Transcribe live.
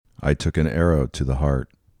I took an arrow to the heart.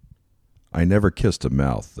 I never kissed a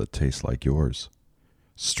mouth that tastes like yours.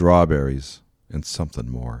 Strawberries and something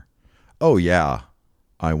more. Oh, yeah,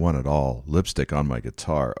 I want it all. Lipstick on my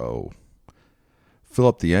guitar, oh. Fill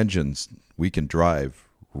up the engines, we can drive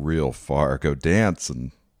real far. Go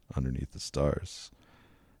dancing underneath the stars.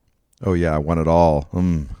 Oh, yeah, I want it all.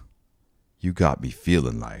 You got me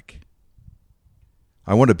feeling like.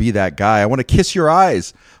 I want to be that guy. I want to kiss your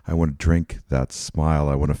eyes. I want to drink that smile.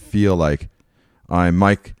 I want to feel like I'm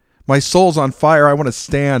Mike. My soul's on fire. I want to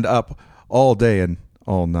stand up all day and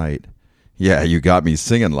all night. Yeah, you got me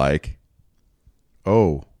singing like.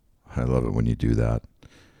 Oh, I love it when you do that.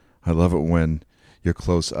 I love it when you're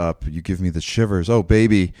close up. You give me the shivers. Oh,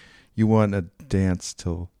 baby, you want to dance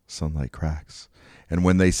till sunlight cracks. And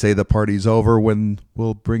when they say the party's over, when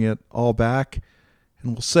we'll bring it all back,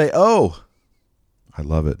 and we'll say, oh, I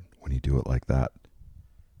love it when you do it like that.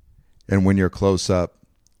 And when you're close up,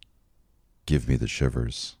 give me the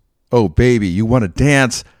shivers. Oh, baby, you want to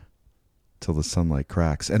dance till the sunlight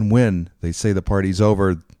cracks. And when they say the party's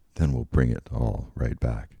over, then we'll bring it all right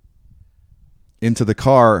back. Into the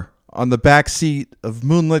car, on the back seat of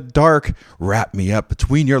moonlit dark, wrap me up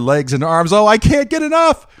between your legs and arms. Oh, I can't get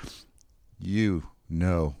enough. You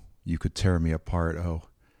know you could tear me apart. Oh,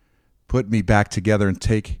 put me back together and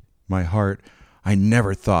take my heart. I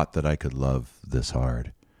never thought that I could love this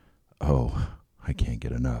hard. Oh, I can't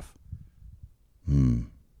get enough.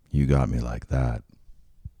 You got me like that.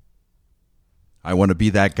 I want to be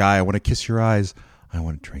that guy. I want to kiss your eyes. I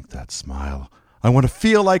want to drink that smile. I want to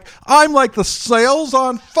feel like I'm like the sails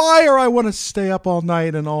on fire. I want to stay up all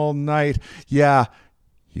night and all night. Yeah,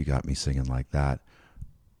 you got me singing like that.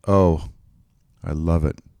 Oh, I love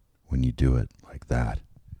it when you do it like that.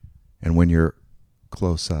 And when you're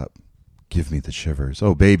close up, give me the shivers.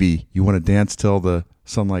 Oh, baby, you want to dance till the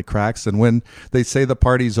sunlight cracks? And when they say the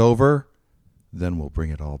party's over, then we'll bring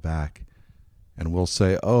it all back. And we'll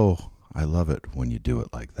say, oh, I love it when you do it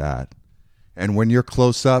like that. And when you're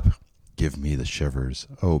close up, give me the shivers.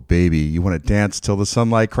 Oh, baby, you want to dance till the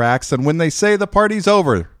sunlight cracks? And when they say the party's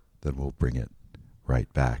over, then we'll bring it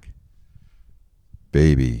right back.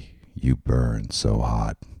 Baby, you burn so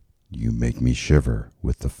hot. You make me shiver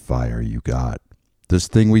with the fire you got. This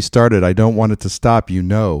thing we started, I don't want it to stop, you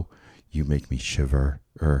know. You make me shiver,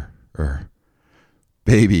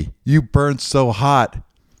 Baby, you burn so hot.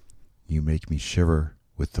 You make me shiver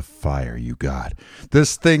with the fire you got.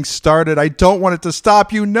 This thing started, I don't want it to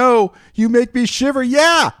stop, you know. You make me shiver,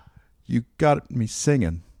 yeah. You got me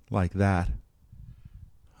singing like that.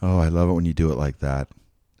 Oh, I love it when you do it like that.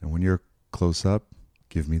 And when you're close up,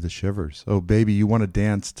 give me the shivers. Oh, baby, you want to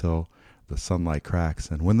dance till the sunlight cracks.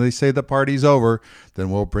 And when they say the party's over,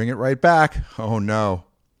 then we'll bring it right back. Oh, no.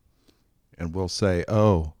 And we'll say,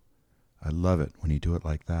 oh, I love it when you do it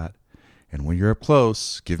like that. And when you're up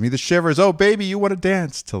close, give me the shivers. Oh, baby, you want to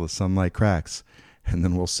dance till the sunlight cracks. And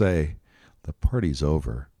then we'll say, the party's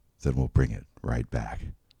over. Then we'll bring it right back.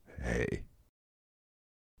 Hey.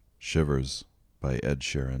 Shivers by Ed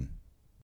Sheeran.